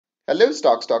Hello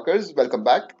stock stalkers, welcome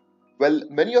back. Well,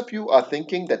 many of you are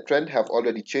thinking that trend have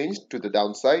already changed to the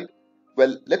downside.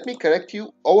 Well, let me correct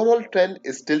you. Overall trend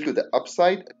is still to the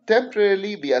upside.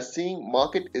 Temporarily, we are seeing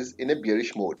market is in a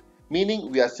bearish mode,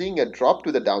 meaning we are seeing a drop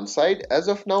to the downside. As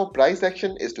of now, price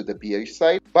action is to the bearish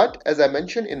side. But as I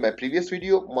mentioned in my previous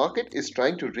video, market is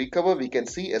trying to recover. We can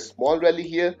see a small rally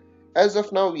here. As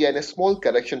of now, we are in a small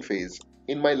correction phase.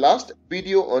 In my last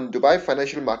video on Dubai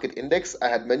Financial Market Index, I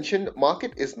had mentioned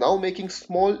market is now making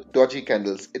small dodgy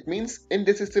candles. It means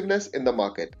indecisiveness in the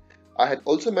market. I had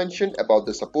also mentioned about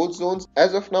the support zones.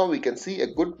 As of now, we can see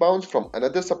a good bounce from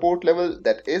another support level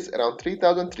that is around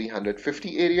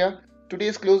 3350 area.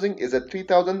 Today's closing is at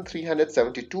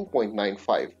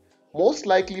 3372.95. Most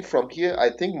likely from here, I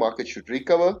think market should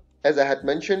recover. As I had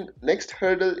mentioned, next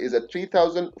hurdle is at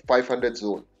 3500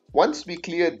 zone. Once we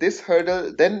clear this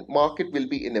hurdle, then market will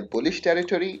be in a bullish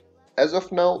territory. As of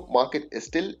now, market is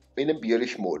still in a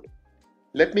bearish mode.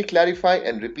 Let me clarify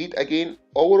and repeat again,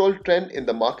 overall trend in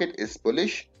the market is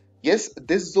bullish. Yes,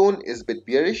 this zone is a bit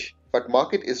bearish, but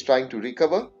market is trying to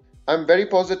recover. I'm very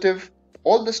positive.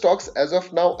 All the stocks as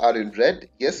of now are in red.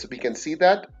 Yes, we can see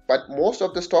that, but most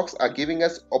of the stocks are giving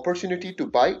us opportunity to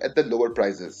buy at the lower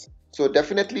prices. So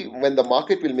definitely when the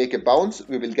market will make a bounce,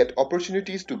 we will get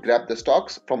opportunities to grab the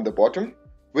stocks from the bottom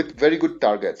with very good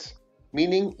targets.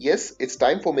 Meaning, yes, it's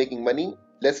time for making money.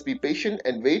 Let's be patient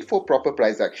and wait for proper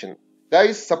price action.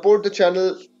 Guys, support the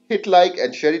channel, hit like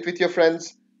and share it with your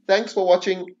friends. Thanks for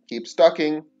watching. Keep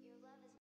stocking.